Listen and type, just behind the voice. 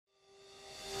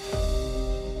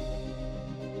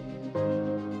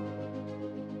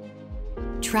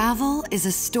Travel is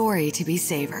a story to be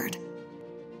savored.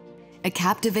 A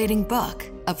captivating book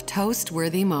of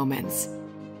toast-worthy moments.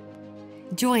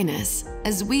 Join us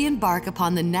as we embark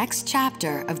upon the next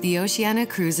chapter of the Oceania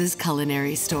Cruises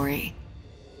culinary story.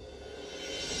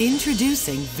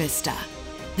 Introducing Vista,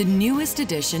 the newest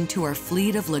addition to our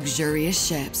fleet of luxurious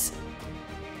ships.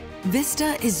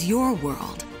 Vista is your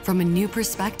world from a new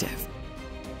perspective.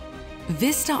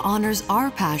 Vista honors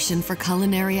our passion for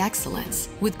culinary excellence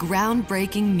with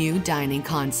groundbreaking new dining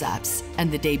concepts and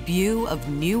the debut of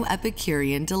new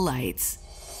epicurean delights.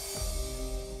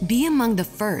 Be among the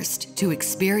first to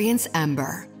experience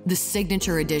Embark, the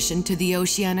signature addition to the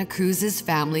Oceania Cruises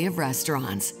family of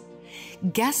restaurants.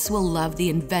 Guests will love the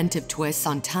inventive twists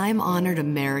on time-honored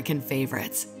American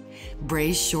favorites.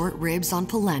 Braised short ribs on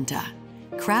polenta,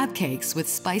 crab cakes with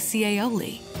spicy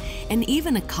aioli, and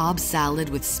even a Cobb salad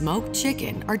with smoked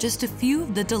chicken are just a few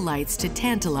of the delights to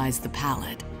tantalize the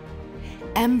palate.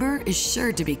 Embark is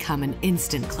sure to become an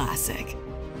instant classic.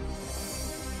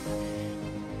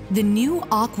 The new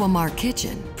Aquamar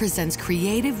Kitchen presents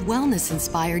creative,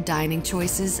 wellness-inspired dining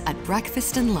choices at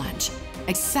breakfast and lunch,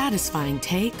 a satisfying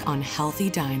take on healthy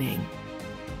dining.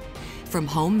 From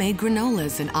homemade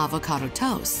granolas and avocado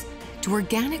toast to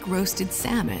organic roasted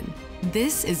salmon,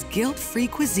 this is guilt-free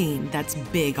cuisine that's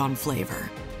big on flavor.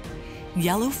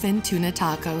 Yellowfin tuna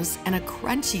tacos and a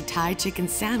crunchy Thai chicken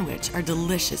sandwich are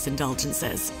delicious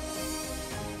indulgences.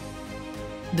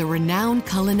 The renowned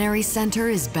Culinary Center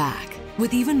is back,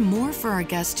 with even more for our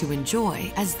guests to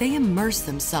enjoy as they immerse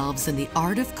themselves in the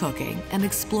art of cooking and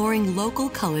exploring local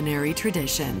culinary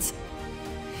traditions.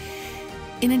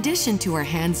 In addition to our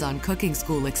hands-on cooking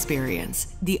school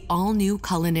experience, the all-new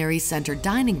Culinary Center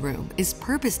dining room is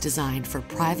purpose-designed for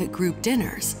private group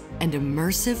dinners and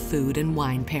immersive food and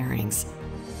wine pairings.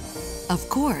 Of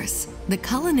course, the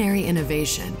culinary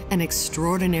innovation and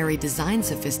extraordinary design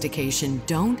sophistication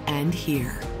don't end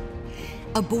here.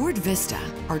 Aboard Vista,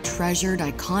 our treasured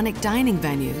iconic dining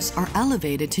venues are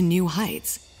elevated to new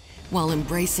heights, while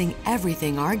embracing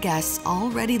everything our guests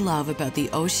already love about the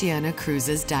Oceania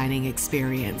Cruises dining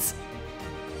experience.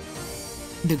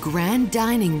 The grand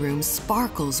dining room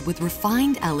sparkles with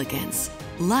refined elegance,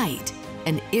 light,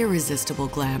 and irresistible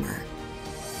glamour.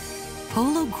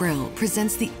 Polo Grill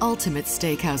presents the ultimate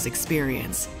steakhouse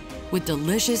experience with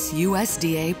delicious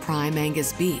USDA prime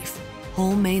Angus beef,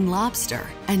 whole Maine lobster,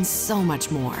 and so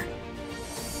much more.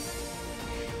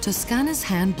 Toscana's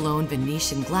hand-blown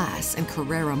Venetian glass and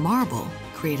Carrara marble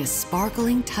create a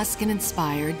sparkling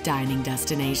Tuscan-inspired dining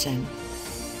destination.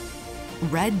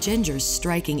 Red Ginger's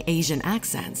striking Asian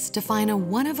accents define a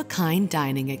one-of-a-kind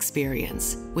dining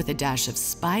experience with a dash of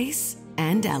spice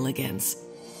and elegance.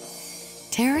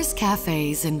 Terrace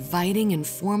Cafe's inviting and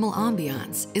formal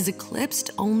ambiance is eclipsed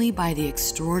only by the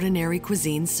extraordinary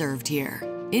cuisine served here,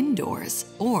 indoors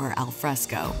or al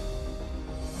fresco.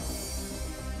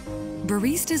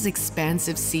 Barista's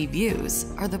expansive sea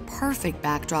views are the perfect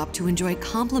backdrop to enjoy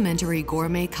complimentary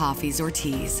gourmet coffees or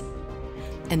teas.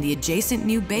 And the adjacent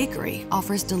new bakery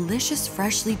offers delicious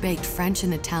freshly baked French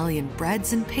and Italian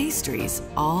breads and pastries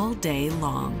all day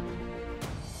long.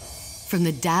 From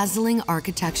the dazzling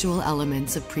architectural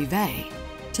elements of Privé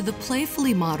to the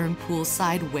playfully modern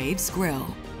poolside Waves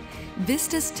Grill,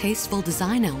 Vista's tasteful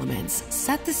design elements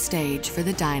set the stage for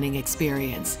the dining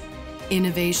experience.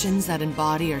 Innovations that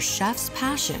embody our chef's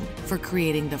passion for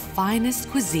creating the finest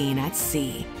cuisine at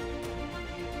sea.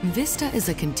 Vista is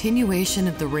a continuation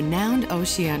of the renowned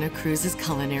Oceania Cruises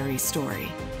culinary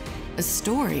story, a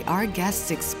story our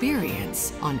guests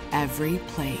experience on every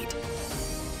plate.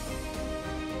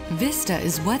 Vista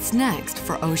is what's next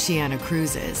for Oceania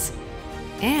Cruises.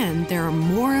 And there are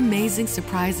more amazing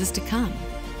surprises to come,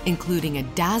 including a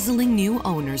dazzling new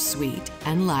owner's suite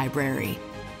and library.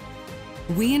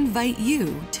 We invite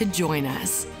you to join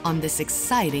us on this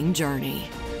exciting journey.